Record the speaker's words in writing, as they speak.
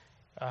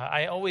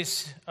I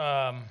always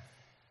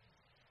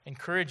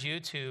encourage you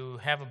to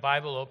have a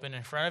Bible open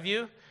in front of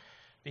you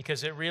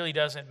because it really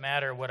doesn't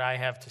matter what I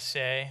have to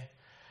say.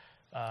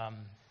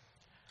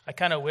 I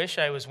kind of wish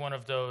I was one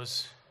of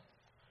those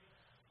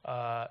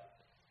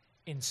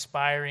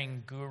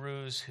inspiring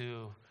gurus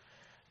who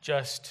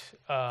just,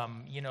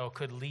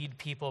 could lead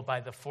people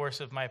by the force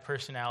of my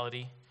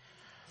personality.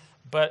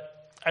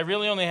 But I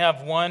really only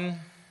have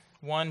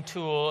one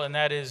tool, and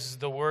that is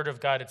the Word of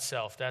God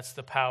itself. That's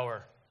the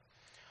power.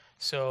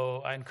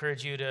 So I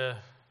encourage you to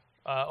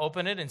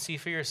open it and see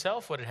for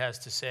yourself what it has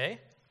to say.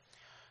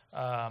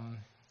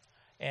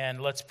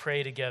 And let's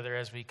pray together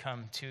as we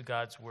come to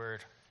God's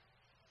Word.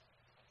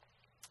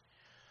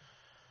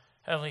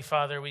 Heavenly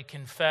Father, we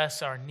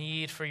confess our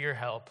need for your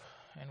help,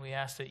 and we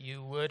ask that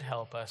you would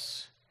help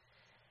us.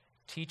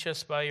 Teach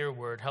us by your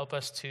word. Help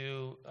us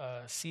to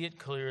see it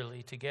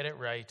clearly, to get it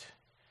right,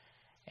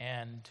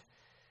 and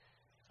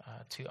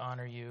to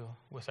honor you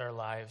with our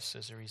lives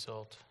as a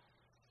result.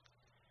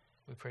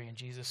 We pray in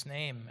Jesus'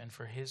 name and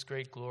for his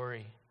great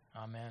glory.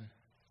 Amen.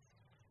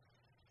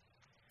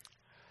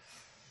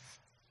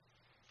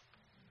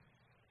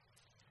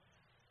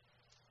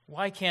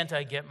 Why can't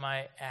I get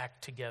my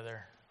act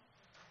together?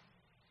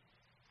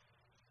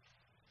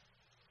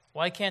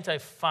 Why can't I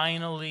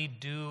finally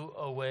do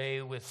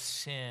away with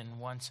sin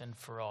once and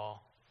for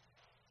all?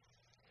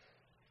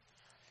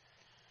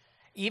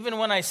 Even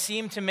when I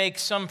seem to make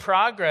some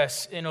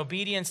progress in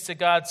obedience to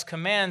God's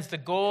commands, the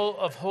goal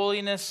of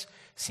holiness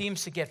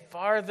seems to get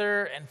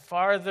farther and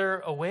farther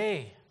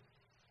away.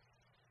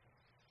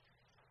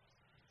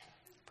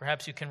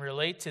 Perhaps you can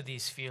relate to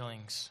these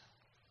feelings.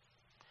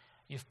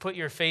 You've put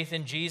your faith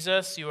in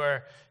Jesus. You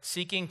are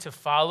seeking to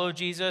follow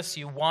Jesus.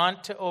 You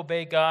want to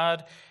obey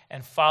God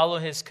and follow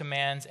his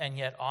commands, and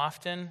yet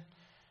often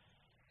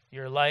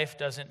your life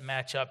doesn't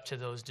match up to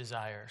those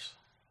desires.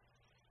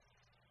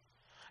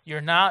 You're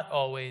not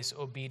always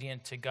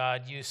obedient to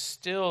God. You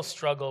still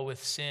struggle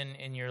with sin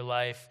in your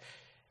life.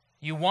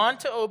 You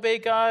want to obey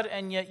God,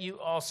 and yet you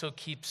also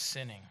keep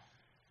sinning.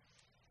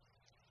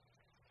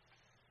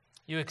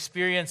 You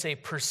experience a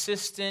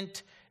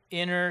persistent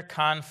inner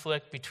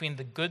conflict between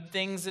the good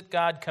things that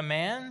God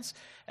commands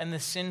and the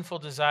sinful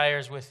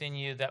desires within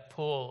you that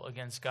pull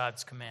against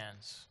God's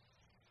commands.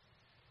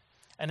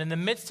 And in the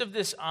midst of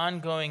this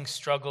ongoing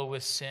struggle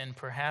with sin,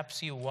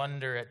 perhaps you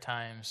wonder at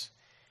times,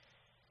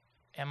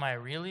 am I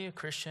really a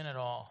Christian at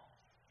all?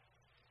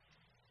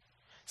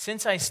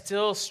 Since I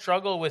still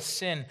struggle with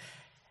sin,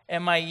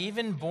 am I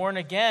even born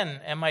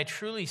again? Am I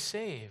truly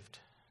saved?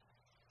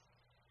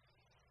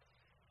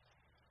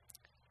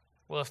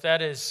 Well, if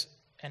that is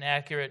an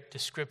accurate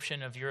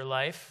description of your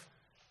life,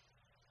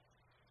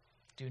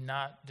 do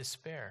not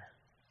despair.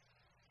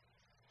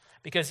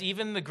 Because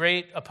even the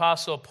great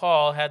apostle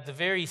Paul had the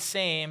very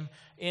same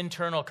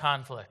internal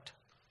conflict.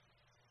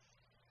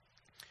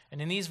 And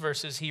in these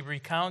verses, he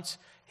recounts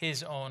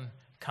his own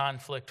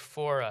conflict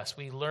for us.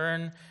 We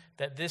learn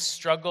that this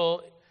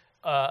struggle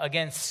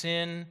against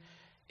sin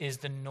is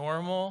the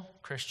normal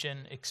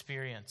Christian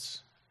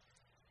experience.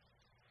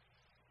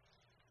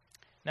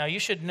 Now, you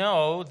should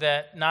know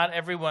that not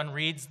everyone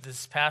reads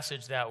this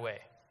passage that way.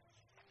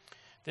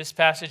 This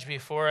passage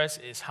before us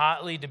is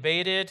hotly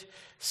debated.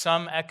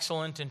 Some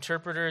excellent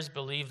interpreters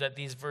believe that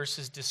these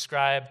verses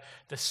describe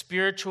the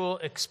spiritual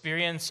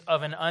experience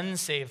of an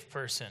unsaved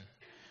person.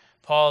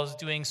 Paul's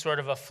doing sort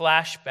of a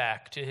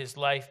flashback to his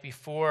life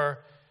before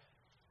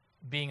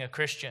being a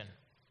Christian.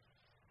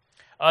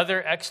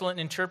 Other excellent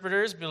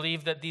interpreters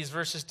believe that these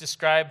verses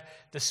describe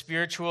the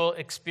spiritual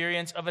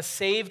experience of a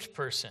saved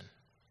person.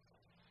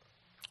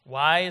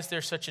 Why is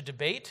there such a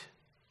debate?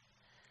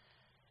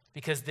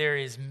 Because there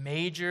is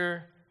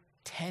major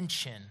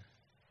tension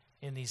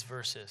in these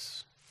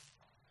verses.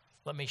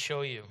 Let me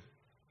show you.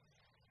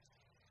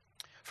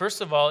 First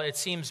of all, it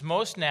seems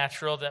most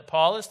natural that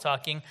Paul is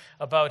talking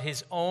about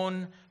his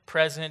own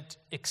present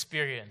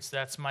experience.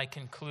 That's my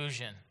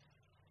conclusion.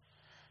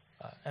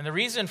 And the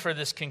reason for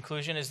this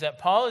conclusion is that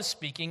Paul is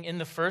speaking in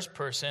the first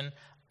person,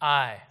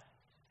 I.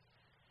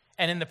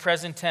 And in the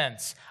present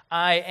tense,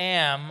 I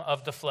am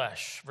of the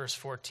flesh, verse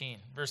 14.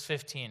 Verse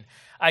 15,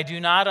 I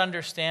do not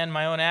understand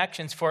my own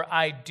actions, for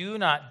I do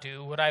not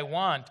do what I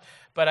want,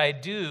 but I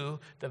do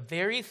the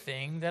very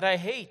thing that I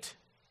hate.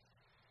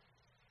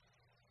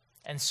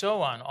 And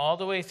so on, all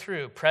the way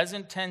through,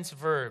 present tense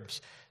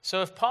verbs.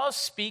 So if Paul's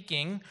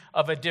speaking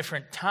of a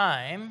different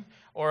time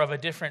or of a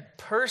different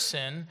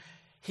person,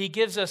 he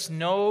gives us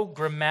no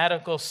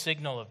grammatical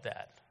signal of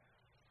that.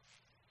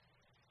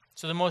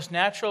 So the most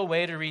natural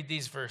way to read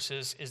these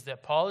verses is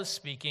that Paul is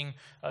speaking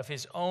of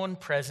his own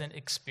present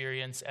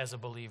experience as a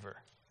believer.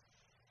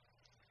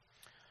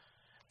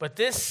 But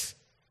this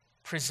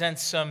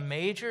presents some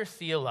major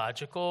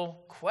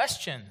theological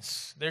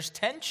questions. There's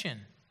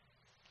tension.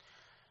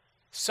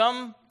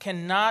 Some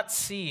cannot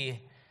see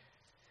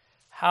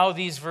how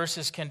these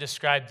verses can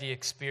describe the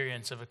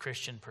experience of a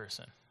Christian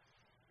person.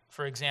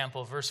 For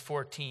example, verse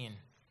 14.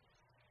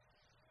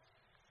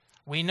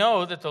 We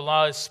know that the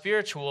law is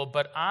spiritual,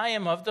 but I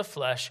am of the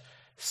flesh,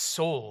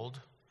 sold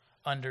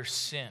under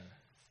sin.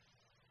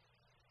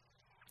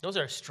 Those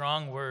are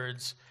strong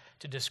words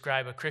to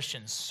describe a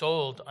Christian,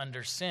 sold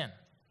under sin.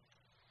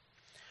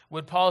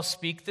 Would Paul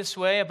speak this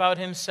way about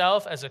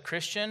himself as a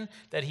Christian,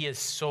 that he is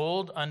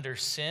sold under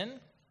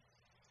sin?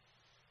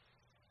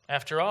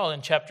 After all,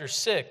 in chapter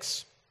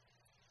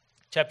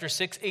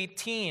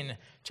 6:18,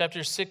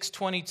 chapter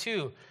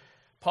 6:22,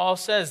 Paul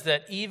says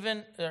that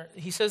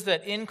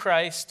in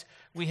Christ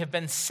we have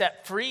been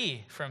set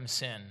free from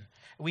sin.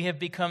 We have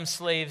become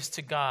slaves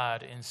to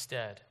God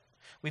instead.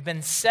 We've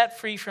been set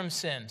free from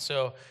sin.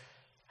 So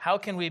how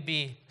can we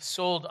be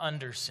sold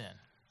under sin?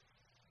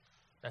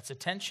 That's a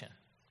tension.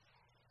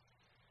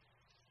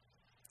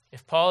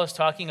 If Paul is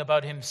talking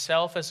about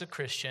himself as a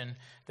Christian,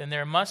 then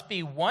there must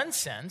be one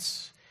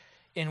sense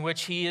in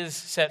which he is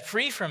set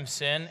free from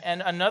sin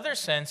and another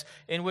sense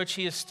in which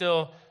he is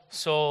still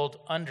sold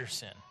under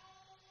sin.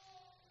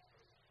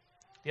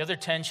 The other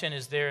tension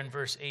is there in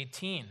verse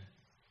 18.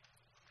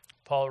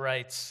 Paul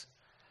writes,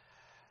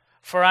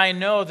 "For I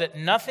know that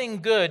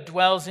nothing good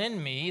dwells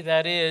in me,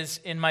 that is,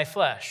 in my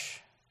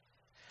flesh.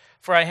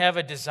 For I have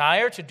a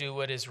desire to do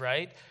what is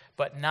right,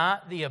 but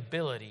not the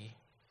ability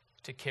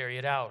to carry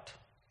it out."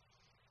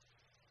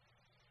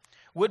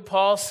 Would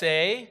Paul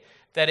say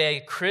that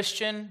a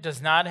Christian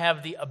does not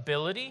have the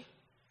ability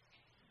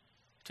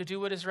to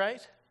do what is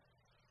right?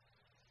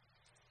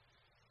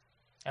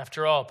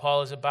 After all,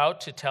 Paul is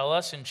about to tell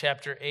us in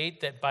chapter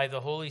 8 that by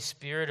the Holy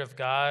Spirit of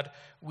God,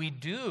 we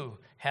do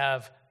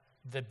have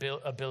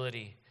the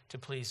ability to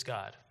please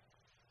God.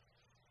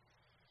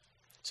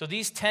 So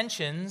these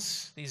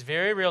tensions, these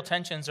very real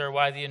tensions, are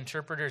why the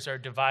interpreters are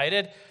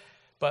divided.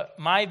 But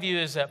my view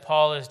is that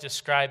Paul is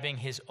describing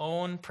his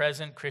own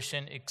present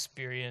Christian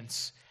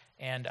experience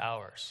and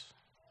ours.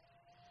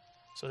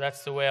 So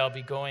that's the way I'll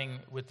be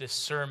going with this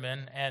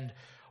sermon. And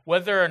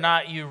whether or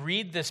not you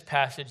read this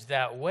passage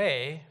that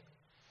way,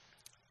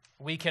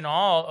 we can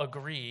all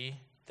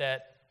agree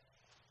that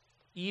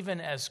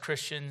even as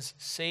Christians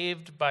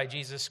saved by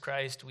Jesus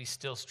Christ, we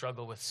still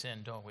struggle with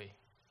sin, don't we?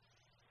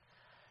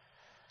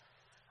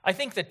 I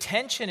think the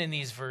tension in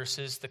these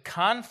verses, the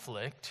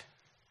conflict,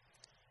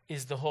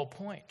 is the whole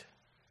point.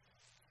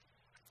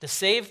 The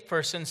saved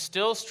person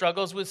still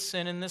struggles with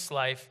sin in this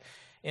life.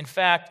 In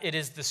fact, it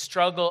is the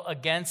struggle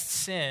against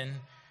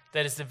sin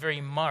that is the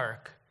very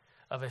mark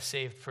of a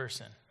saved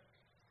person.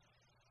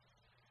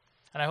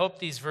 And I hope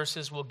these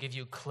verses will give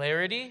you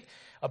clarity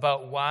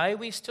about why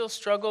we still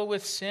struggle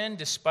with sin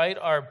despite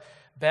our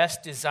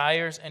best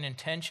desires and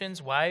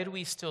intentions. Why do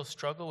we still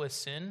struggle with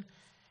sin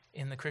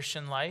in the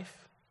Christian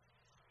life?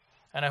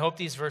 And I hope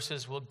these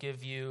verses will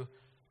give you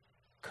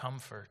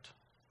comfort.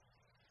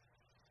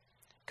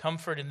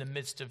 Comfort in the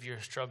midst of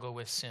your struggle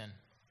with sin.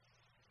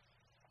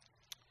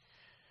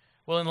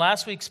 Well, in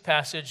last week's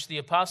passage, the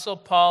Apostle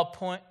Paul,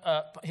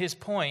 his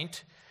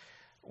point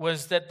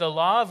was that the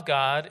law of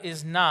God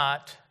is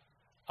not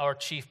our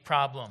chief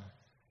problem.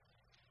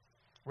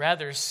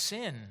 Rather,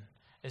 sin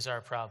is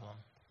our problem.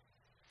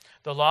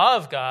 The law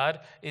of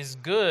God is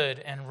good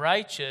and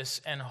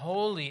righteous and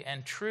holy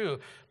and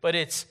true, but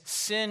it's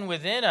sin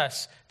within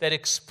us that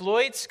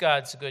exploits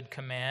God's good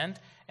command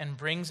and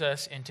brings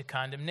us into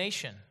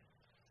condemnation.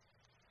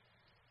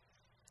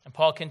 And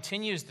Paul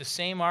continues the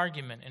same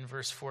argument in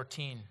verse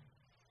 14,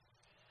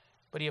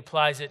 but he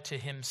applies it to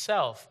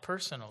himself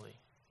personally.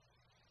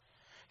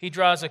 He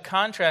draws a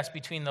contrast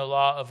between the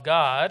law of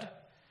God,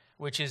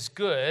 which is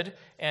good,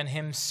 and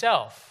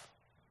himself,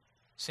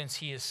 since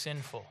he is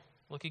sinful.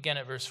 Look again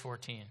at verse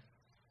 14.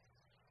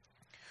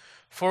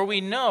 "For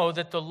we know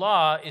that the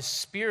law is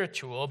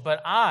spiritual,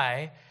 but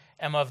I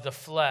am of the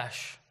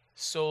flesh,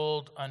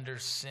 sold under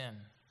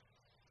sin.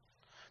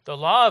 The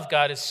law of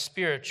God is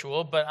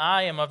spiritual, but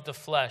I am of the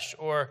flesh."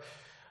 Or,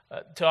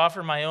 to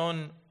offer my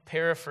own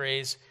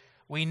paraphrase,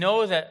 we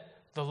know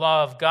that the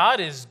law of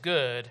God is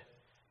good,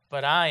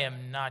 but I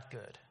am not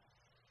good.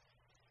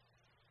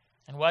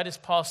 And why does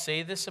Paul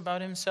say this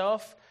about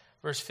himself?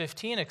 Verse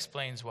 15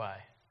 explains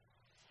why.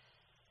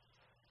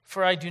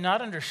 "For I do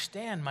not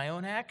understand my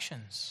own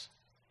actions.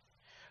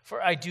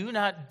 For I do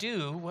not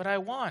do what I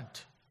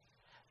want,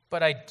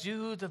 but I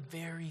do the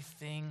very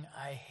thing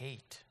I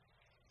hate."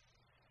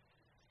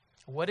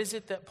 What is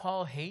it that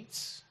Paul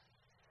hates?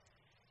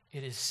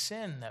 It is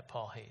sin that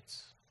Paul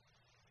hates.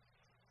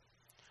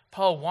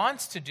 Paul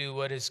wants to do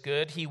what is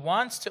good. He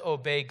wants to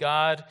obey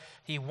God.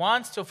 He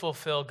wants to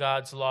fulfill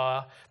God's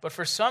law. But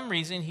for some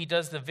reason, he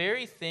does the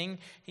very thing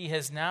he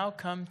has now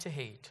come to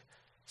hate,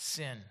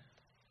 sin.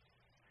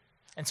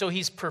 And so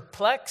he's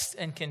perplexed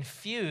and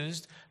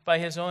confused by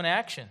his own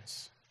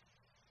actions.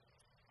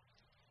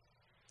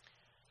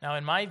 Now,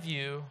 in my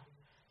view,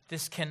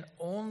 this can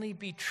only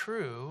be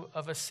true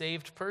of a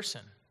saved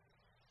person.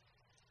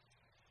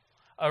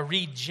 A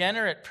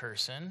regenerate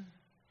person,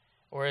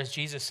 or as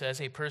Jesus says,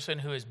 a person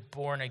who is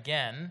born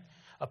again,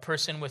 a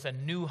person with a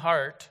new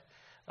heart,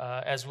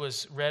 as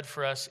was read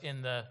for us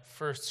in the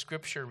first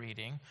scripture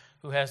reading,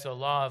 who has the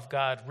law of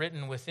God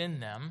written within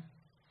them.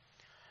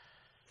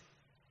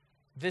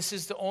 This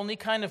is the only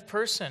kind of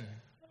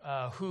person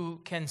who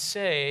can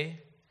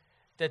say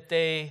that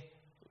they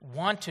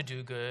want to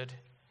do good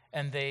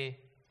and they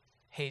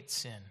hate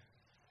sin.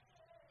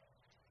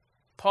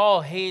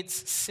 Paul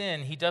hates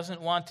sin. He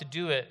doesn't want to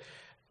do it,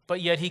 but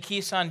yet he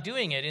keeps on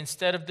doing it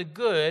instead of the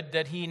good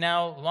that he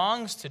now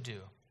longs to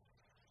do.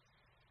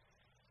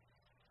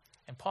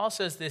 And Paul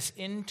says this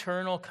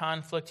internal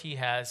conflict he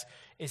has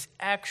is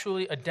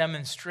actually a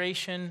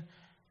demonstration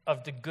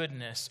of the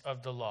goodness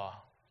of the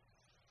law.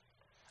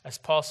 As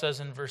Paul says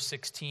in verse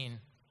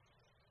 16,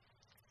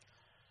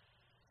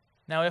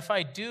 "Now if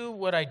I do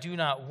what I do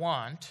not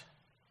want,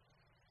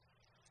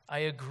 I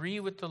agree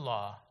with the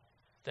law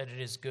that it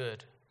is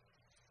good."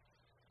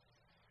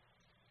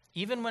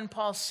 Even when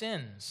Paul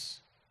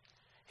sins,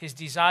 his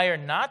desire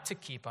not to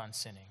keep on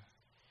sinning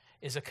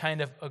is a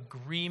kind of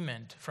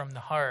agreement from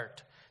the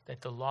heart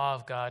that the law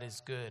of God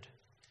is good.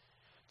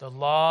 The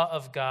law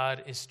of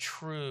God is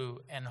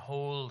true and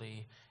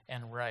holy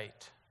and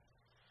right.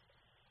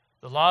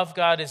 The law of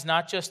God is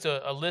not just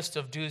a list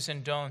of do's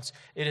and don'ts.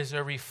 It is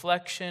a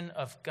reflection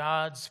of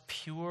God's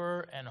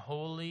pure and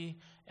holy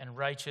and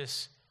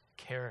righteous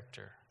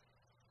character.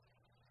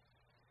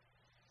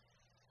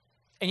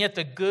 And yet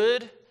the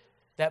good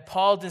that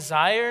Paul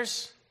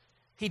desires,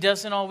 he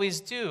doesn't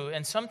always do.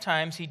 And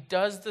sometimes he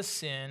does the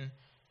sin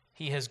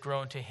he has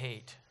grown to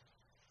hate.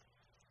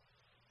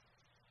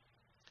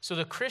 So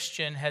the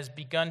Christian has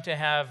begun to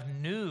have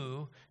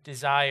new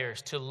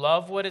desires to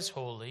love what is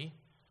holy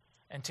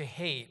and to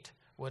hate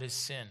what is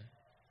sin.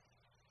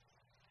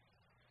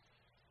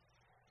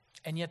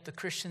 And yet the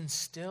Christian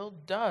still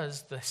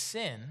does the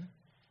sin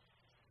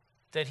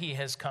that he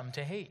has come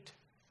to hate.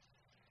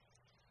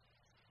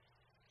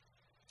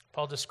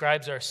 Paul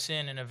describes our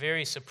sin in a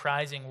very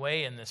surprising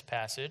way in this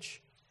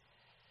passage.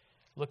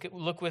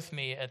 Look with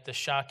me at the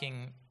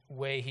shocking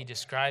way he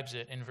describes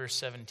it in verse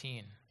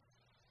 17.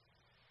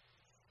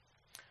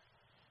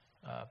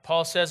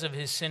 Paul says of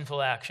his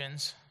sinful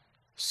actions,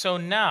 "So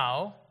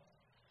now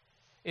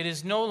it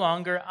is no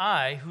longer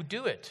I who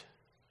do it,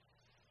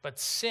 but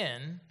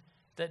sin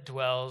that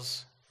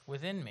dwells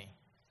within me."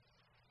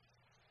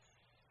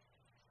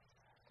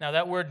 Now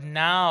that word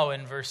 "now"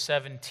 in verse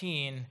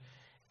 17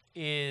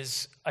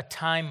 is a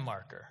time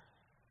marker.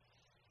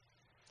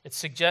 It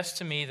suggests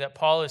to me that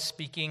Paul is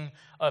speaking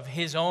of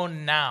his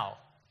own now.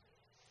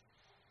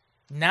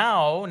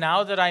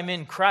 Now that I'm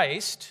in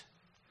Christ,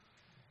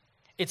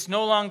 it's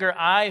no longer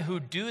I who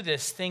do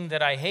this thing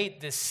that I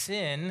hate, this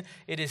sin.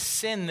 It is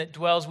sin that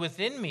dwells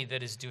within me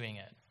that is doing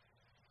it.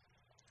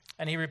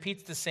 And he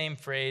repeats the same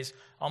phrase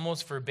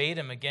almost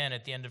verbatim again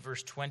at the end of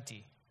verse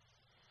 20.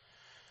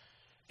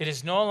 It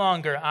is no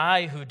longer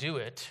I who do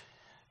it,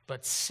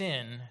 but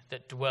sin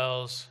that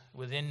dwells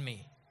within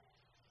me.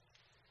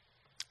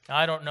 Now,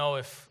 I don't know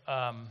if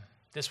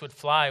this would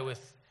fly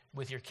with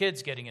your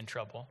kids getting in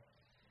trouble.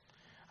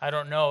 I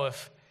don't know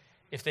if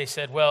they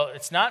said, "Well,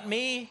 it's not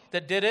me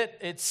that did it,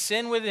 it's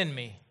sin within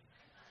me."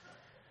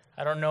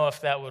 I don't know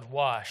if that would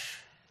wash.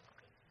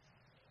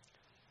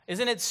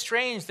 Isn't it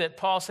strange that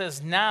Paul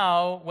says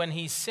now when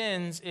he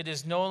sins, it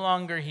is no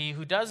longer he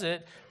who does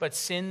it, but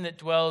sin that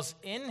dwells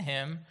in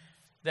him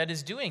that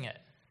is doing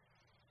it?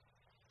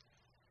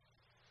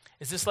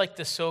 Is this like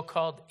the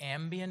so-called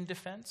Ambien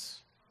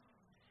defense?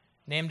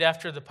 Named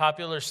after the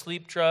popular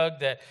sleep drug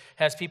that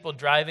has people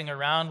driving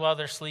around while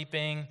they're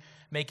sleeping,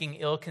 making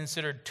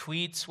ill-considered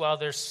tweets while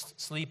they're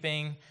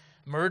sleeping,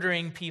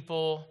 murdering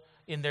people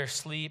in their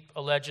sleep,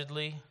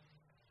 allegedly.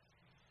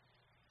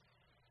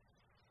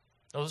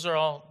 Those are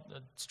all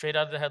straight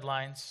out of the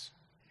headlines.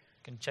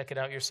 You can check it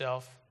out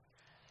yourself.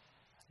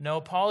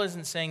 No, Paul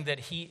isn't saying that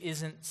he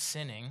isn't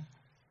sinning.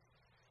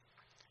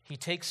 He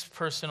takes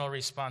personal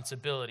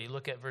responsibility.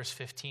 Look at verse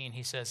 15.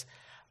 He says,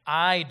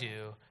 "I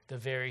do the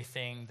very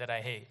thing that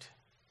I hate."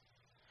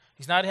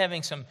 He's not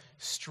having some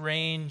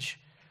strange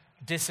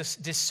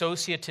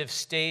dissociative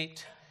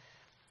state.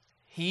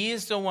 He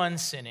is the one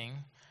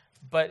sinning,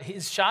 but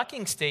his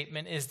shocking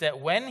statement is that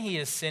when he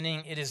is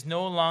sinning, it is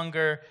no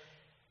longer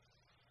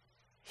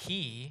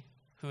he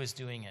who is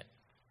doing it.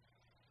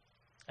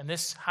 And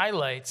this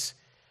highlights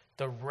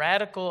the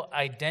radical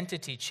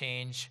identity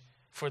change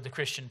for the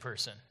Christian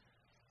person.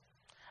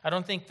 I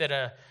don't think that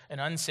an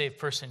unsaved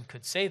person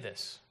could say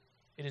this.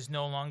 It is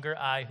no longer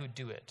I who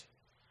do it.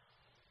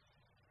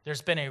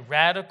 There's been a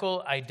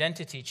radical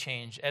identity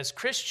change. As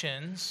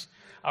Christians,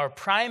 our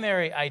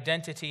primary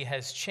identity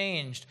has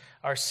changed.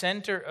 Our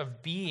center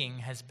of being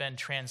has been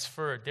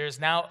transferred. There's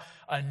now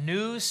a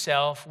new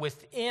self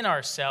within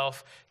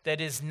ourself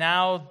that is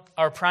now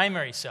our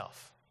primary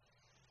self.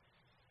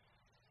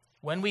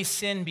 When we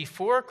sin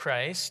before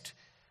Christ,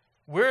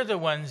 we're the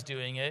ones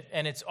doing it,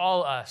 and it's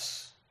all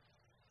us.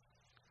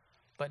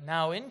 But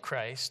now in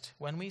Christ,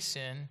 when we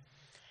sin,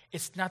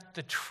 it's not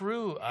the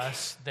true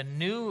us, the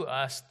new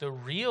us, the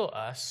real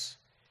us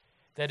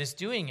that is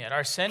doing it.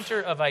 Our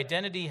center of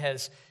identity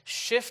has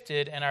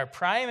shifted, and our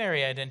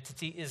primary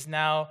identity is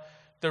now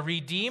the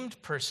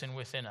redeemed person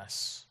within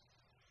us.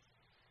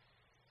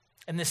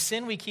 And the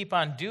sin we keep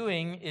on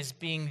doing is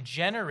being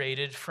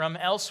generated from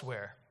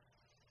elsewhere.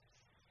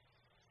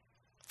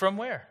 From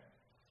where?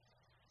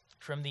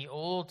 From the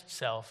old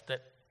self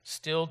that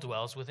still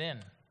dwells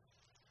within.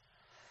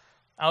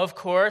 Now, of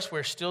course,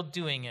 we're still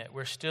doing it.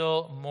 We're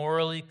still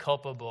morally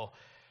culpable.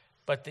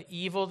 But the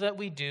evil that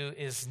we do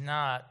is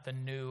not the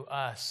new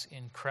us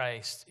in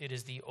Christ. It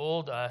is the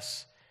old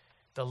us,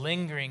 the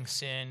lingering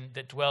sin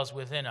that dwells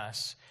within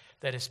us,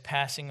 that is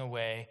passing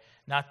away,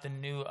 not the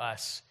new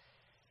us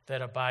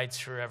that abides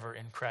forever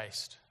in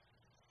Christ.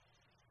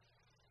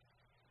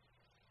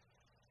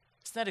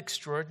 Isn't that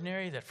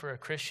extraordinary that for a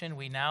Christian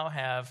we now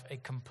have a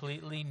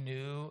completely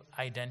new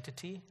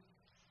identity?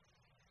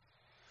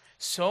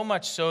 So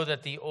much so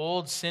that the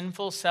old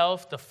sinful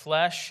self, the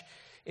flesh,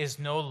 is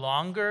no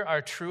longer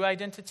our true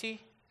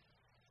identity.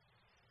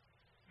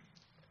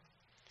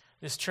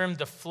 This term,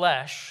 the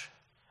flesh,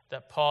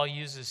 that Paul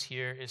uses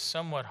here is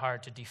somewhat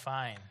hard to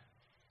define.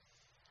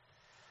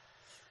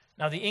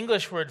 Now, the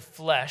English word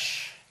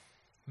flesh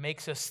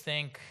makes us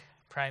think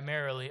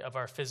primarily of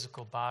our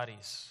physical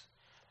bodies,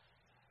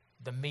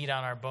 the meat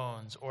on our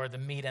bones, or the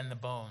meat and the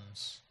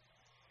bones.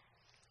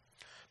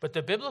 But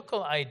the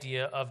biblical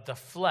idea of the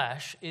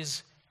flesh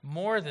is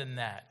more than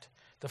that.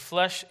 The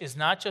flesh is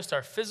not just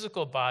our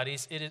physical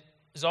bodies, it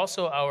is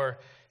also our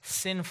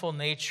sinful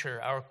nature,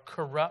 our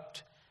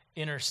corrupt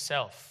inner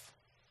self.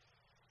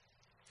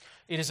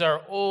 It is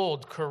our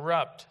old,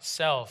 corrupt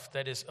self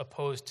that is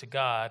opposed to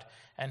God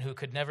and who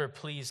could never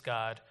please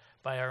God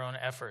by our own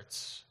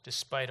efforts,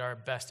 despite our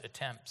best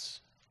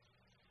attempts.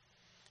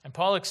 And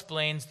Paul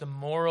explains the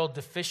moral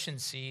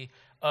deficiency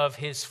of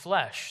his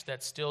flesh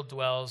that still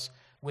dwells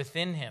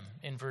within him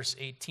in verse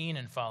 18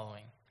 and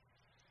following.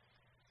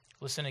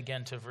 Listen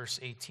again to verse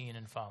 18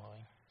 and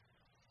following.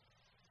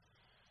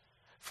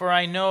 For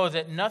I know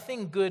that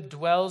nothing good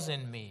dwells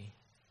in me,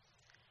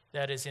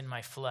 that is in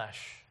my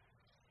flesh.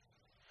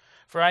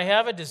 For I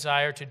have a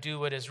desire to do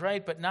what is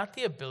right, but not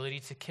the ability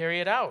to carry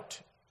it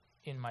out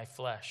in my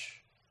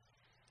flesh.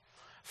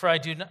 For I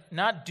do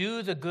not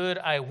do the good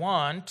I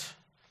want,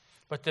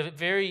 but the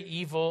very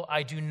evil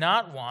I do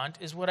not want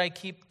is what I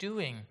keep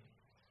doing.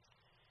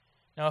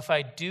 Now, if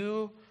I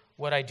do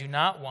what I do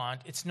not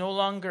want, it's no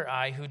longer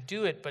I who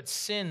do it, but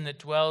sin that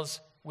dwells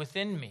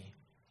within me.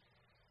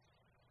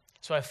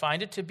 So I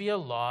find it to be a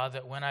law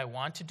that when I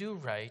want to do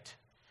right,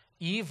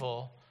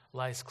 evil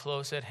lies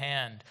close at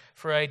hand.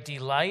 For I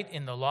delight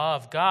in the law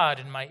of God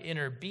in my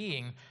inner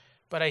being,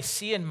 but I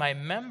see in my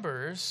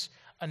members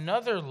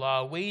another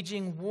law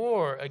waging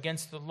war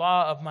against the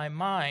law of my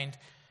mind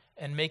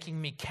and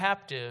making me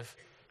captive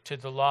to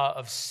the law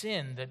of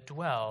sin that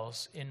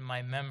dwells in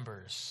my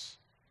members.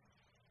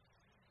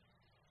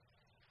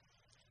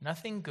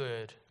 Nothing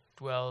good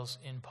dwells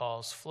in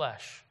Paul's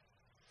flesh.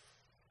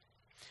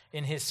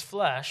 In his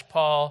flesh,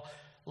 Paul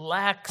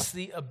lacks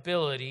the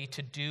ability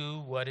to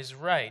do what is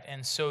right,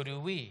 and so do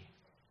we.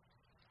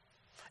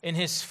 In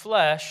his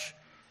flesh,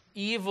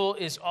 evil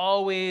is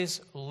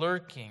always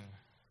lurking.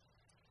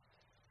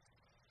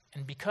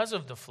 And because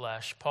of the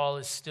flesh, Paul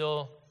is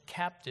still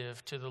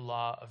captive to the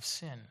law of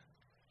sin.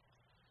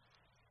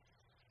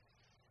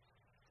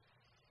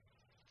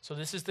 So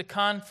this is the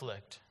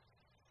conflict.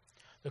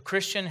 The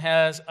Christian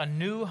has a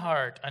new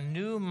heart, a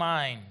new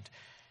mind,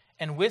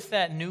 and with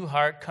that new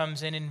heart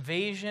comes an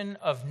invasion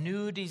of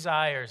new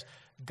desires,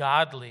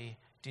 godly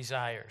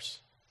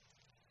desires.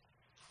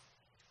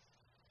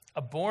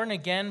 A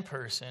born-again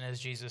person, as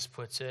Jesus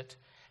puts it,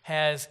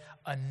 has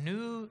a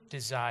new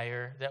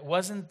desire that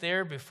wasn't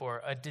there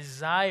before, a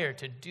desire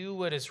to do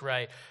what is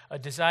right, a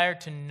desire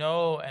to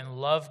know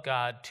and love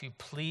God, to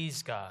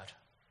please God.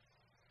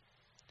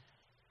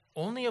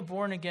 Only a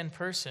born-again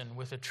person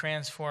with a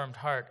transformed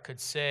heart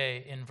could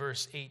say in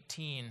verse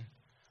 18,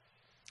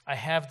 I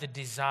have the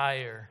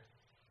desire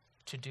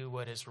to do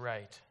what is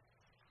right.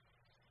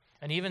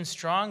 And even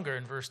stronger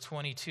in verse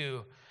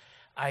 22,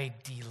 I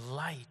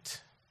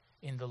delight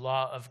in the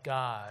law of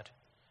God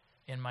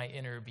in my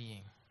inner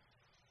being.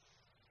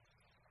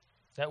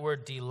 That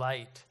word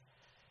delight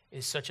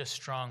is such a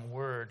strong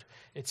word.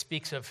 It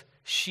speaks of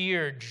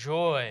sheer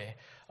joy,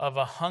 of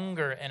a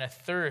hunger and a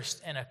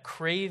thirst and a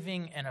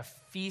craving and a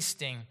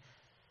feasting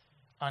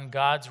on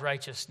God's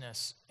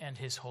righteousness and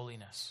his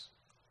holiness.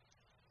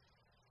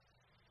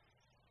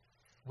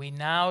 We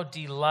now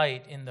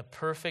delight in the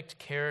perfect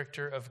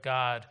character of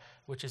God,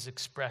 which is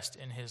expressed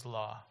in his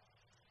law.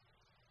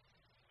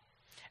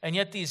 And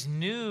yet these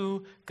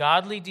new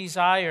godly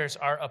desires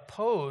are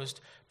opposed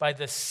by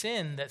the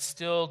sin that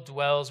still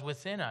dwells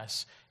within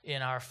us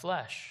in our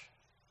flesh.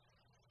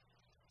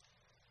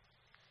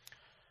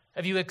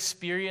 Have you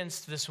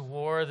experienced this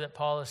war that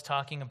Paul is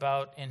talking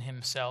about in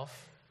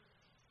himself?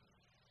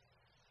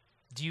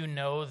 Do you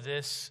know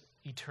this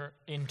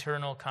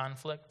internal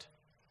conflict?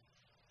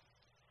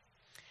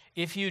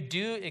 If you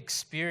do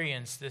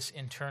experience this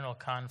internal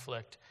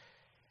conflict,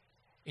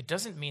 it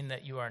doesn't mean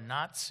that you are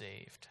not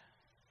saved.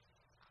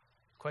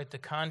 Quite the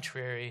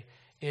contrary,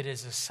 it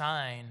is a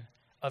sign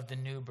of the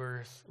new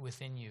birth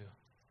within you.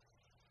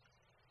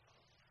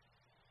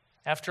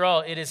 After all,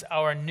 it is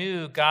our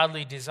new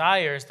godly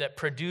desires that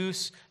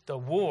produce the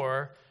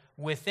war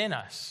within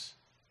us.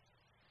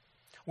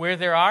 Where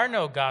there are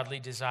no godly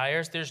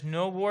desires, there's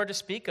no war to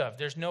speak of.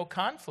 There's no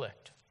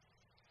conflict.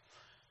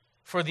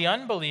 For the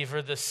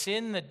unbeliever, the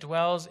sin that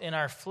dwells in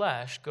our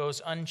flesh goes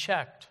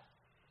unchecked.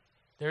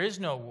 There is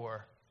no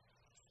war.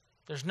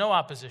 There's no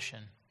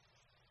opposition.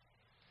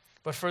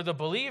 But for the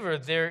believer,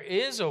 there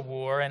is a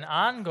war, an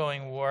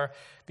ongoing war,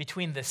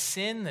 between the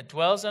sin that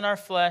dwells in our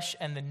flesh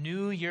and the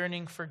new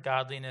yearning for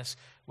godliness,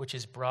 which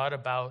is brought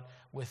about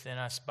within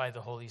us by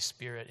the Holy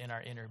Spirit in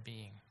our inner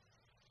being.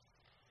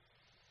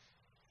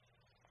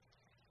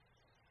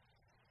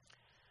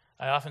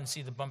 I often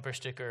see the bumper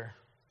sticker,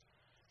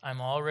 "I'm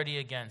already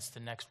against the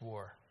next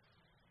war."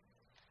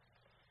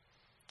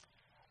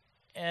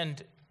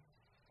 And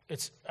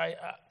it's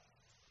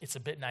a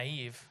bit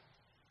naive.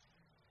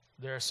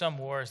 There are some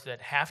wars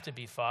that have to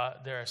be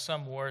fought. There are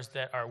some wars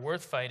that are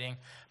worth fighting,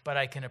 but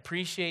I can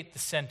appreciate the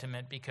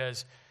sentiment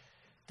because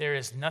there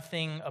is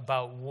nothing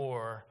about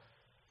war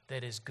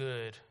that is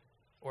good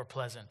or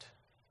pleasant.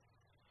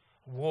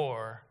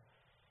 War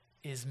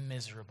is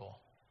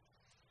miserable.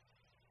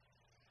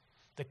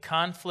 The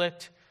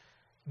conflict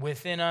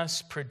within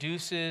us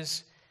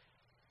produces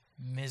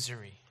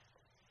misery,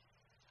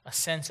 a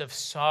sense of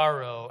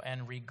sorrow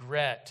and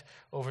regret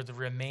over the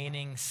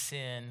remaining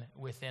sin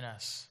within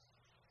us.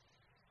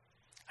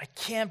 I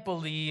can't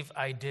believe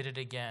I did it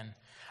again.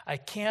 I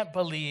can't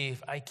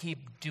believe I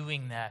keep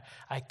doing that.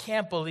 I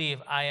can't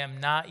believe I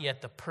am not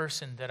yet the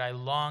person that I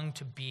long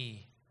to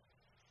be.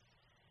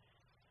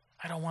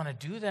 I don't want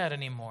to do that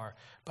anymore,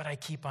 but I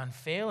keep on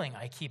failing.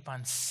 I keep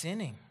on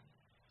sinning.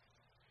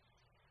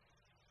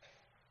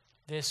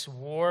 This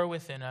war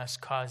within us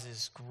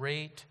causes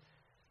great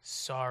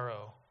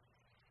sorrow,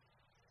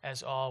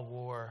 as all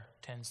war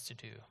tends to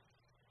do.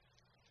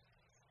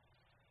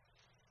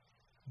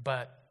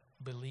 But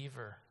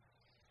believer,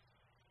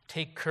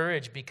 take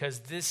courage,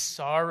 because this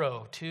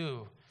sorrow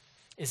too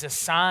is a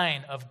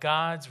sign of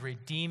God's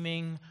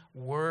redeeming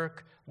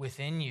work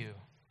within you.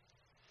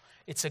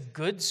 It's a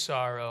good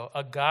sorrow,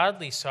 a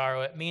godly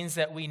sorrow. It means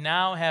that we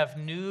now have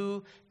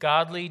new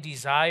godly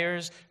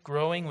desires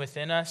growing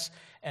within us,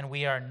 and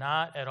we are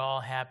not at all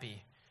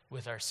happy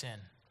with our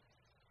sin.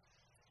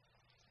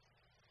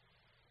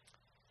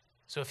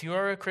 So if you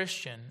are a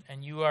Christian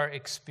and you are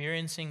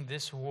experiencing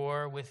this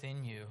war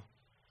within you,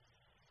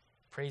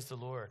 praise the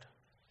Lord.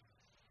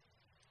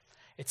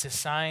 It's a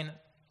sign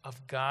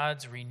of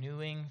God's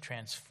renewing,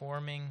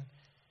 transforming,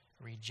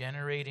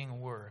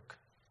 regenerating work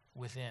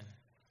within.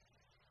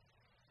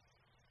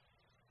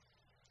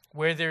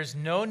 Where there's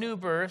no new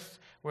birth,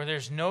 where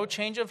there's no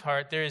change of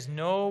heart, there is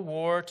no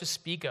war to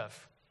speak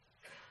of.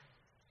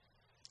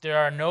 There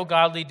are no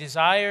godly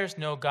desires,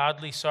 no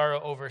godly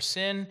sorrow over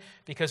sin,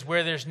 because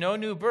where there's no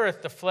new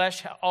birth, the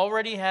flesh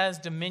already has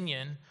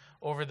dominion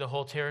over the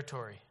whole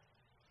territory.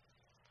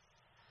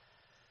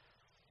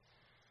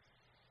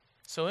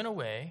 So in a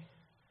way,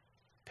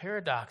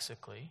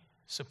 paradoxically,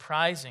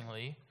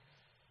 surprisingly,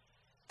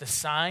 the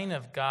sign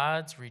of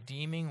God's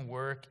redeeming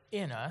work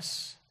in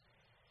us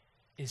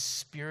is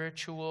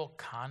spiritual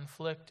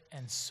conflict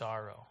and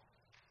sorrow.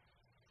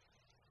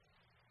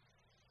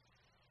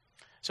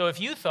 So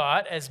if you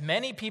thought, as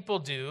many people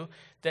do,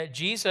 that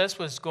Jesus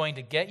was going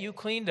to get you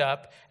cleaned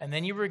up and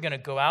then you were going to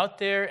go out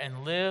there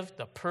and live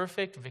the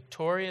perfect,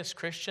 victorious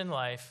Christian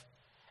life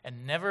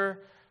and never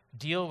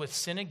deal with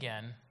sin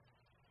again,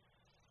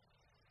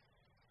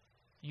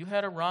 you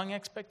had a wrong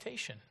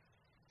expectation.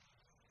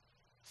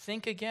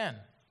 Think again.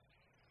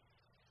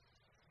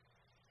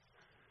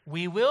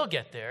 We will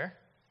get there.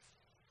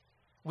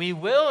 We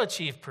will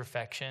achieve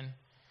perfection,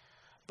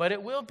 but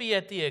it will be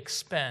at the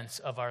expense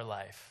of our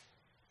life.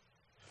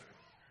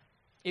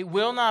 It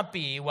will not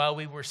be while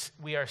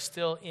we are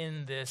still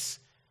in this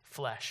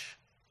flesh.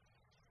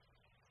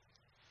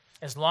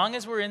 As long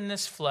as we're in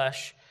this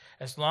flesh,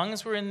 as long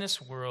as we're in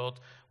this world,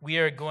 we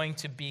are going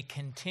to be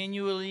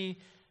continually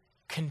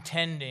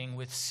contending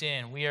with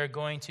sin. We are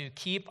going to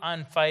keep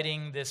on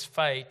fighting this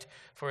fight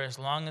for as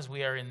long as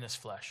we are in this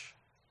flesh.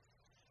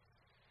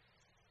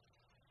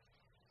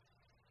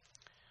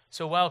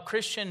 So while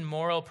Christian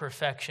moral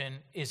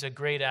perfection is a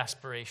great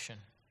aspiration,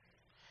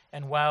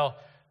 and while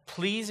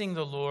pleasing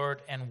the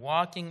Lord and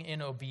walking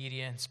in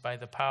obedience by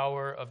the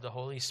power of the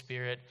Holy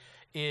Spirit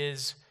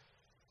is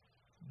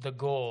the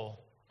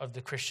goal of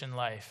the Christian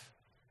life,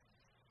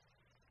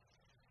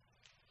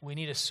 we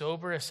need a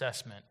sober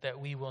assessment that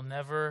we will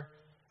never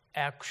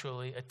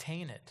actually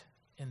attain it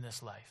in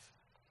this life.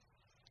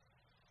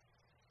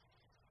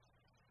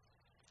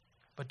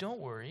 But don't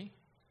worry,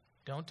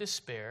 don't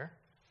despair.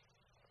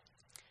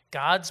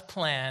 God's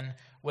plan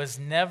was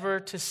never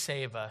to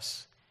save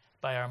us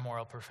by our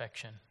moral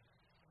perfection.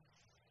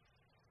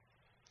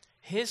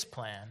 His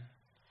plan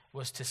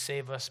was to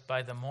save us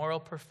by the moral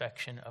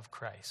perfection of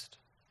Christ.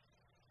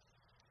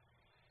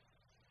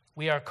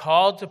 We are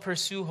called to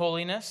pursue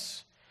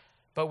holiness,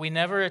 but we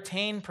never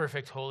attain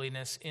perfect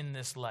holiness in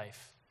this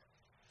life.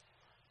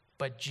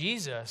 But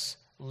Jesus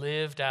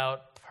lived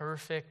out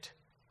perfect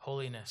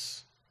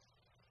holiness.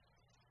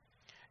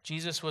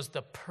 Jesus was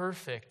the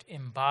perfect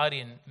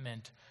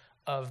embodiment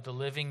of the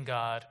living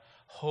God,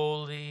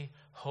 holy,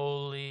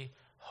 holy,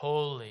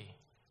 holy.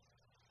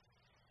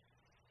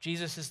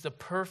 Jesus is the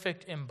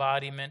perfect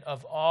embodiment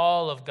of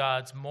all of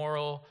God's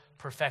moral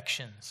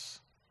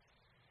perfections.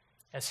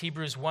 As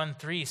Hebrews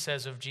 1:3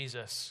 says of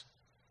Jesus,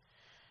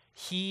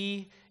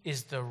 he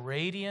is the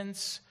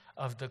radiance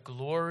of the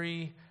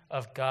glory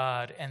of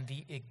God and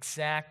the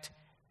exact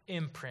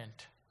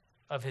imprint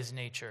of his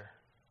nature.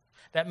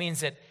 That means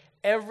that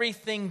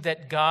everything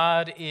that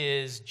God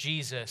is,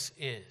 Jesus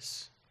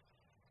is.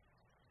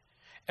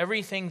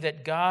 Everything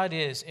that God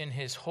is in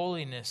his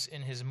holiness,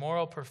 in his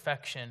moral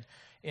perfection,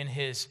 in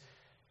his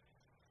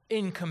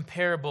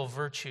incomparable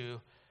virtue,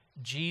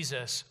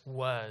 Jesus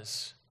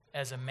was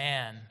as a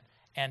man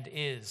and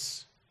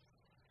is.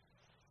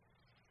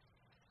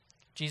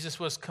 Jesus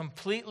was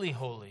completely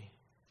holy,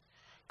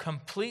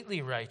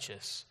 completely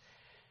righteous,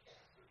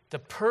 the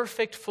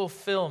perfect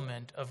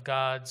fulfillment of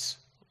God's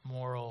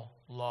moral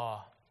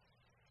law,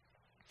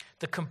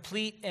 the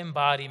complete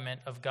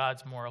embodiment of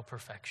God's moral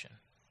perfection.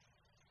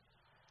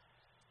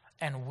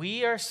 And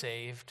we are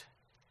saved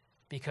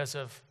because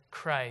of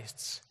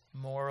Christ's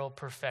moral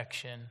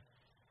perfection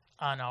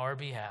on our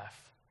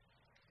behalf,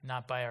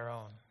 not by our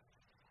own.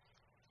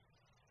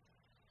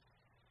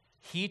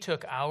 He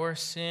took our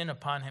sin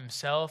upon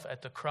himself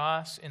at the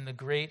cross in the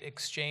great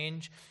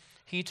exchange.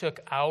 He took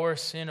our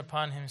sin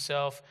upon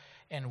himself,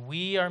 and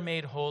we are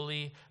made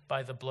holy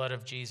by the blood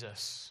of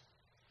Jesus.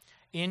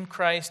 In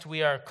Christ,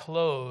 we are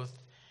clothed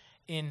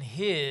in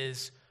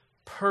his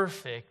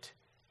perfect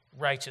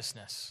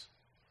righteousness.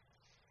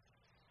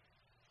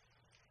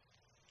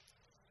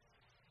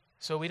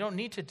 So we don't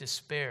need to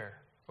despair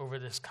over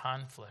this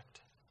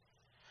conflict.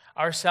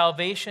 Our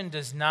salvation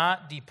does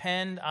not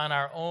depend on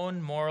our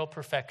own moral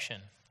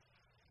perfection.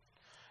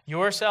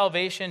 Your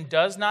salvation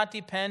does not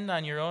depend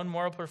on your own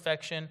moral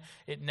perfection.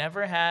 It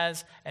never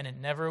has, and it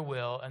never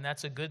will. And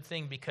that's a good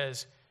thing,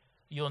 because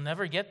you'll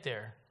never get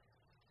there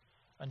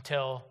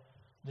until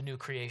the new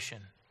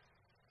creation.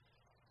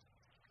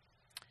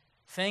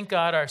 Thank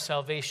God our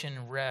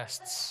salvation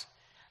rests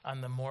on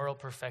the moral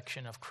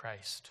perfection of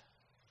Christ.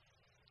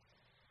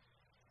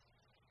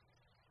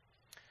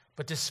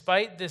 But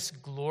despite this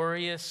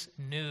glorious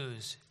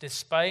news,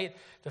 despite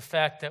the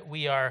fact that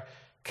we are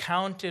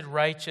counted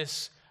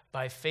righteous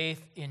by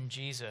faith in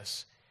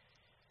Jesus,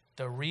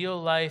 the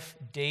real life,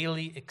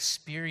 daily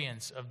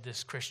experience of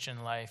this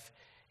Christian life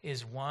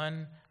is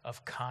one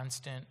of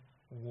constant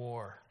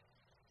war.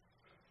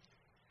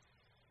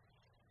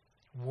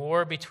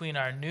 War between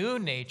our new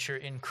nature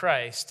in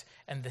Christ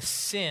and the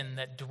sin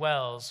that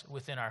dwells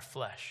within our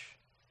flesh.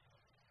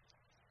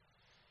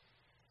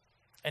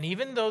 And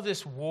even though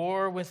this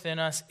war within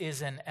us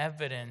is an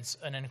evidence,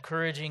 an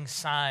encouraging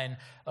sign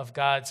of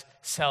God's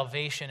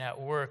salvation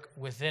at work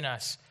within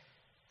us,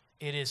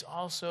 it is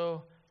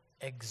also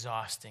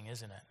exhausting,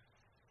 isn't it?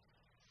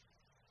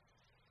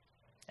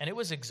 And it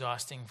was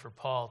exhausting for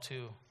Paul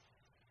too.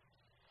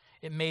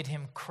 It made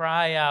him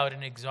cry out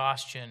in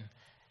exhaustion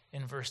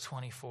in verse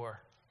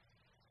 24.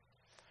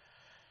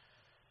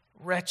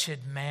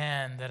 Wretched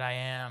man that I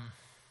am,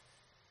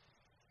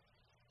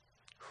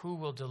 who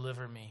will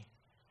deliver me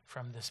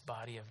from this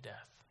body of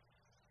death?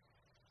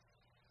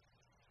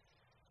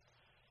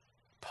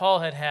 Paul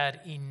had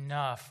had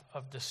enough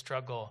of the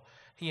struggle.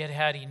 He had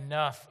had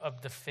enough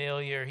of the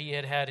failure. He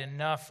had had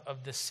enough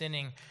of the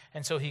sinning.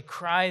 And so he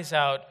cries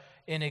out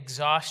in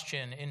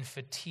exhaustion, in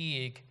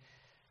fatigue,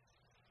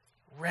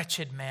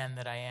 wretched man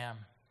that I am,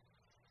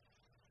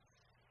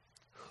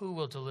 who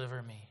will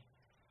deliver me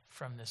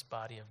from this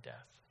body of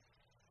death?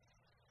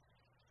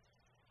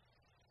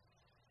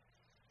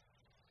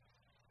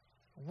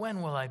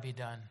 When will I be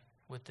done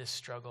with this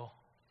struggle?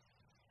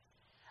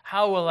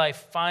 How will I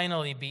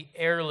finally be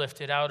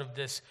airlifted out of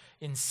this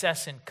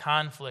incessant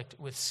conflict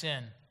with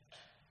sin?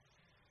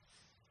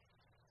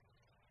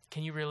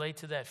 Can you relate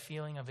to that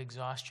feeling of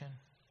exhaustion?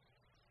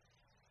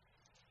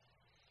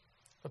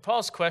 But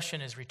Paul's question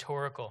is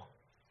rhetorical.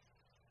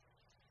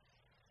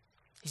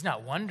 He's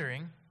not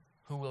wondering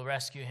who will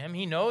rescue him.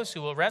 He knows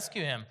who will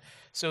rescue him.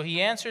 So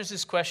he answers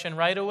this question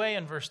right away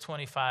in verse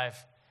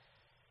 25.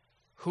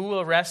 Who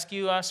will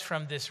rescue us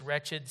from this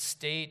wretched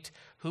state?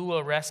 Who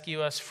will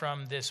rescue us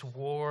from this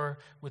war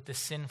with the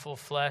sinful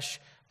flesh?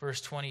 Verse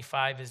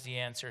 25 is the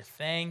answer.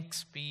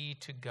 Thanks be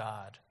to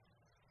God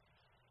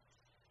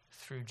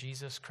through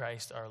Jesus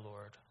Christ our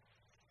Lord.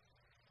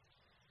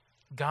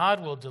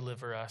 God will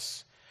deliver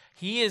us.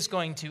 He is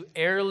going to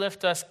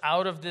airlift us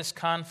out of this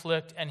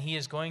conflict, and he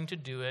is going to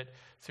do it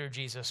through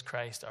Jesus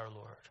Christ our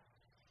Lord.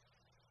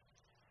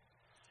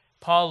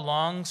 Paul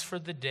longs for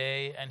the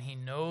day, and he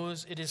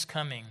knows it is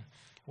coming,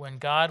 when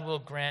God will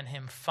grant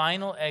him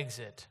final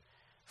exit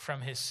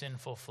from his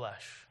sinful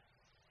flesh.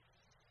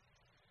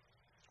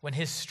 When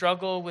his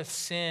struggle with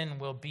sin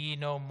will be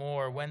no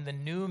more. When the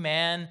new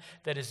man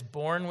that is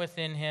born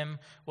within him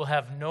will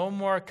have no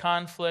more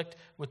conflict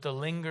with the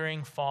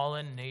lingering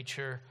fallen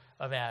nature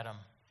of Adam.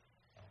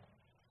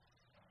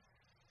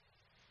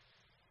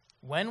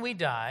 When we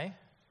die,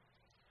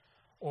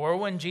 or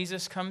when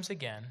Jesus comes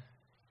again,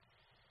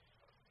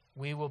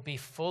 we will be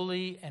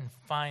fully and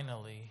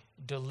finally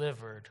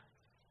delivered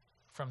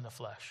from the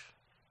flesh.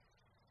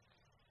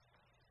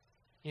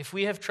 If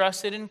we have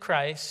trusted in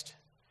Christ,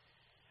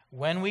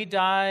 when we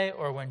die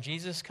or when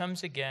Jesus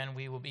comes again,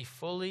 we will be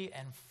fully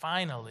and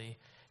finally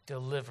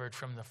delivered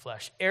from the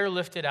flesh,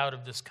 airlifted out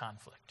of this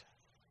conflict.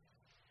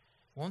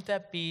 Won't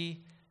that be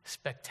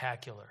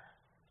spectacular?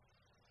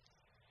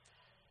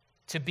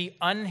 To be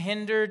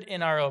unhindered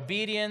in our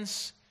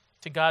obedience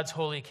to God's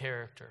holy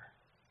character.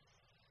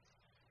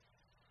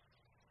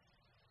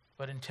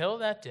 But until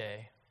that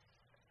day,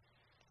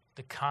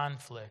 the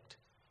conflict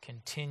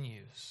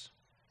continues.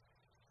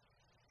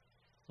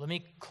 Let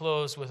me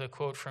close with a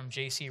quote from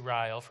J.C.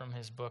 Ryle from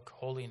his book,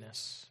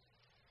 Holiness.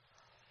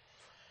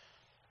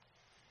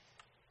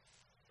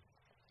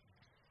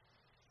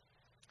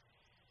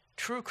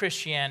 True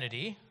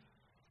Christianity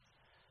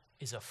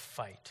is a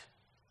fight.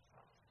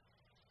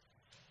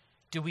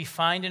 Do we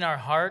find in our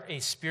heart a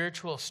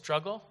spiritual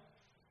struggle?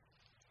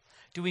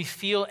 Do we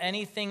feel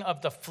anything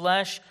of the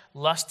flesh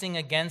lusting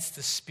against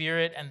the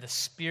Spirit and the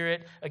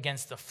Spirit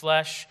against the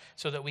flesh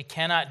so that we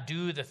cannot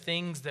do the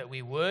things that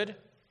we would?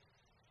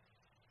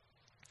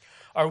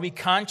 Are we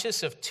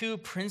conscious of two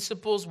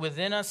principles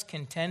within us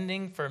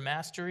contending for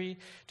mastery?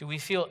 Do we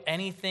feel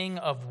anything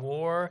of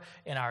war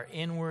in our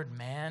inward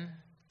man?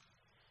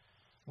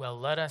 Well,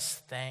 let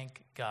us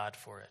thank God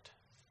for it.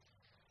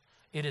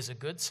 It is a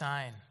good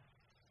sign.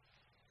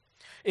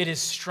 It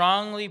is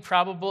strongly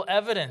probable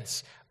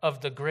evidence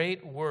of the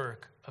great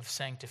work of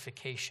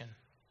sanctification.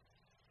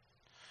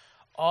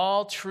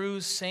 All true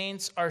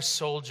saints are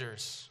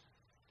soldiers.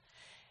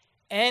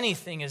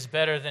 Anything is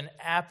better than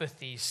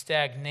apathy,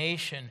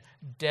 stagnation,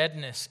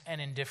 deadness,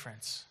 and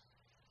indifference.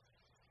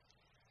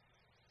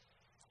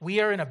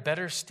 We are in a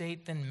better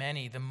state than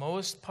many. The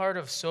most part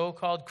of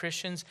so-called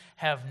Christians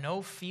have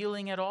no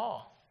feeling at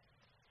all.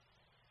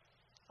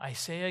 I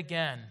say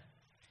again,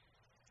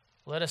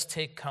 let us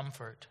take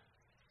comfort.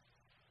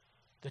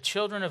 The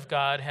children of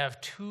God have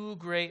two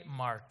great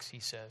marks, he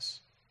says.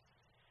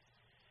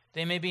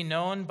 They may be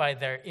known by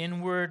their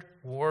inward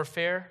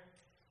warfare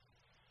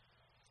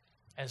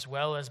as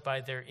well as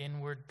by their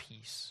inward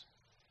peace.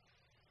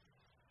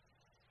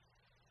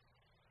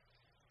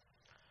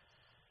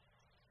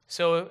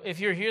 So if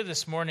you're here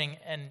this morning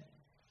and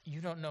you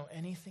don't know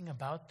anything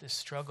about this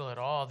struggle at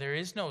all, there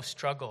is no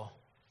struggle.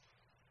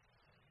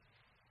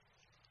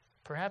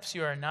 Perhaps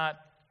you are not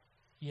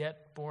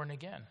yet born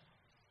again.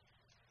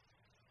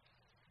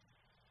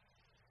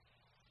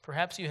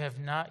 Perhaps you have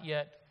not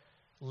yet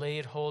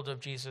laid hold of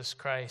Jesus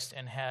Christ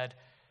and had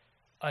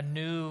a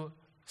new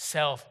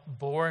self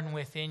born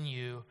within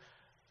you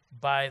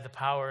by the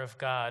power of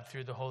God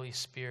through the Holy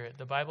Spirit.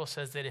 The Bible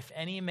says that if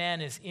any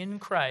man is in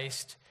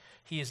Christ,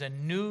 he is a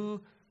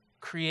new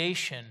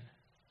creation.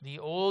 The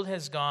old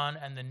has gone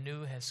and the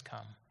new has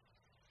come.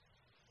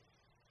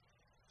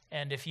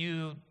 And if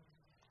you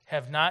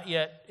have not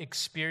yet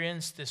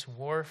experienced this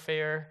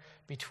warfare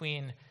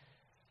between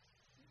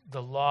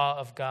the law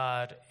of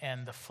God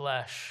and the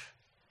flesh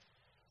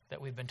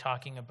that we've been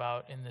talking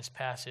about in this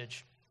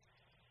passage,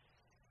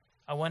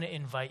 I want to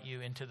invite you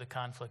into the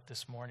conflict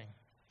this morning.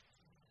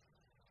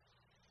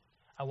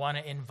 I want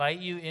to invite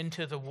you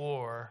into the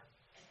war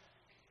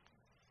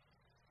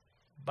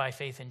by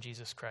faith in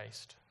Jesus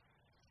Christ.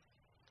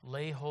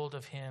 Lay hold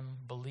of him,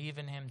 believe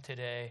in him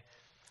today,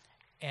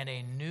 and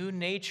a new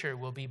nature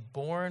will be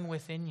born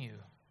within you.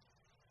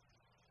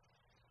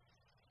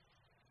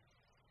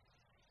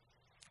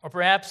 Or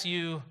perhaps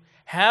you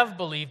have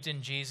believed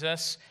in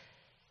Jesus,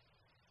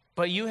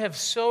 but you have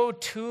so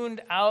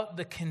tuned out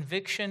the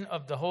conviction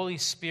of the Holy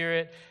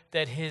Spirit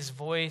that his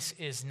voice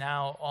is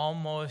now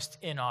almost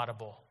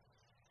inaudible.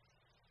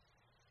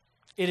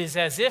 It is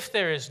as if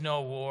there is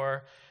no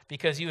war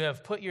because you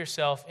have put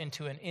yourself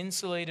into an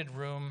insulated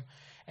room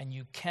and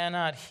you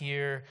cannot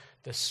hear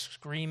the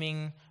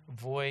screaming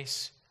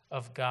voice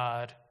of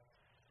God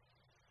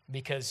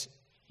because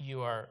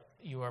you are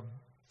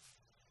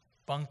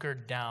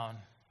bunkered down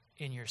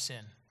in your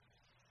sin.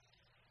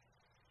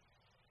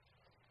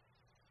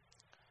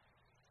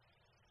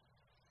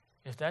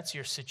 If that's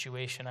your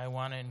situation, I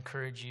want to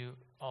encourage you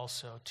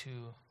also to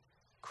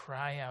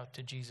cry out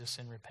to Jesus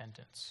in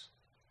repentance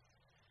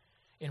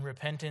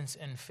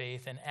and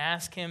faith, and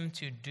ask him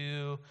to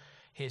do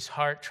his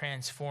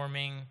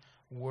heart-transforming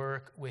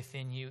work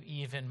within you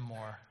even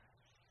more.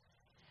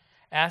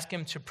 Ask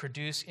him to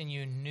produce in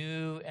you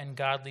new and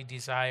godly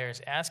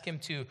desires. Ask him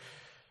to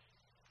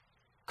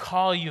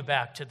call you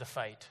back to the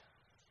fight.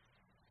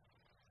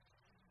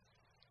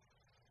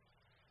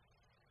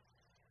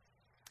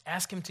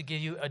 Ask him to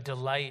give you a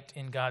delight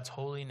in God's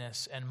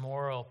holiness and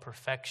moral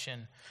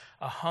perfection,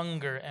 a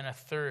hunger and a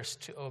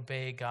thirst to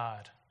obey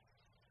God.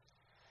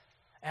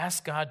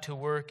 Ask God to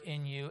work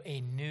in you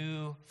a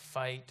new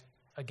fight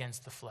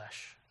against the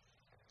flesh.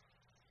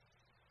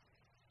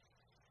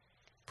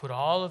 Put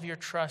all of your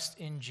trust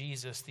in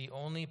Jesus, the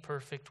only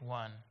perfect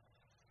one.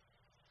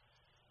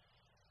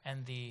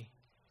 And the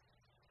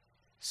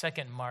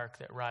second mark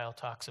that Ryle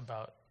talks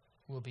about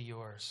will be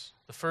yours.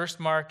 The first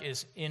mark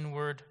is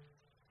inward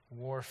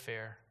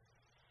warfare.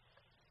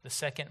 The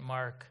second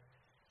mark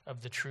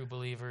of the true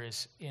believer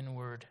is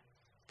inward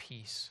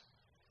peace.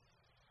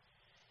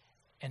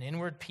 and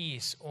inward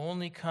peace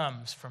only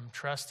comes from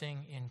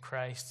trusting in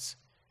Christ's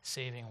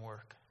saving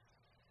work.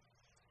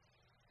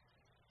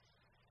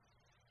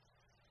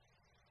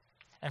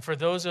 And for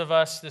those of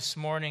us this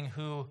morning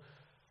who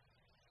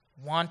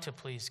want to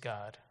please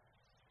God,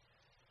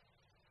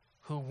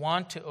 who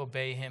want to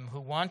obey him, who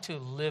want to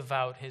live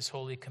out his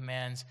holy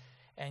commands,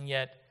 and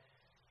yet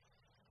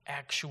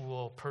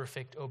actual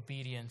perfect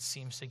obedience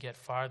seems to get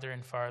farther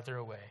and farther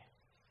away,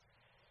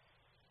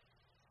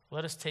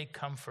 let us take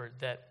comfort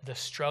that the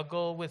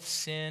struggle with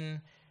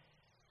sin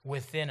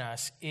within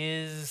us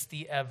is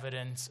the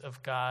evidence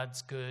of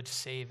God's good,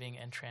 saving,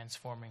 and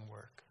transforming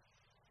work.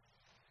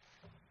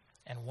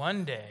 And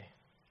one day,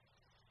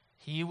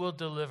 he will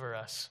deliver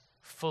us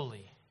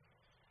fully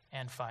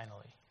and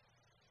finally.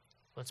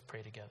 Let's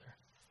pray together.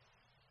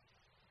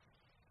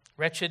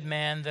 Wretched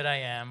man that I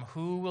am,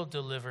 who will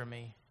deliver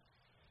me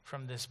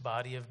from this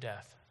body of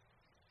death?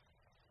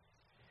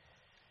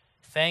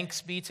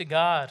 Thanks be to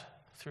God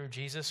through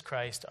Jesus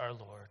Christ our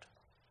Lord.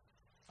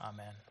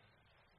 Amen.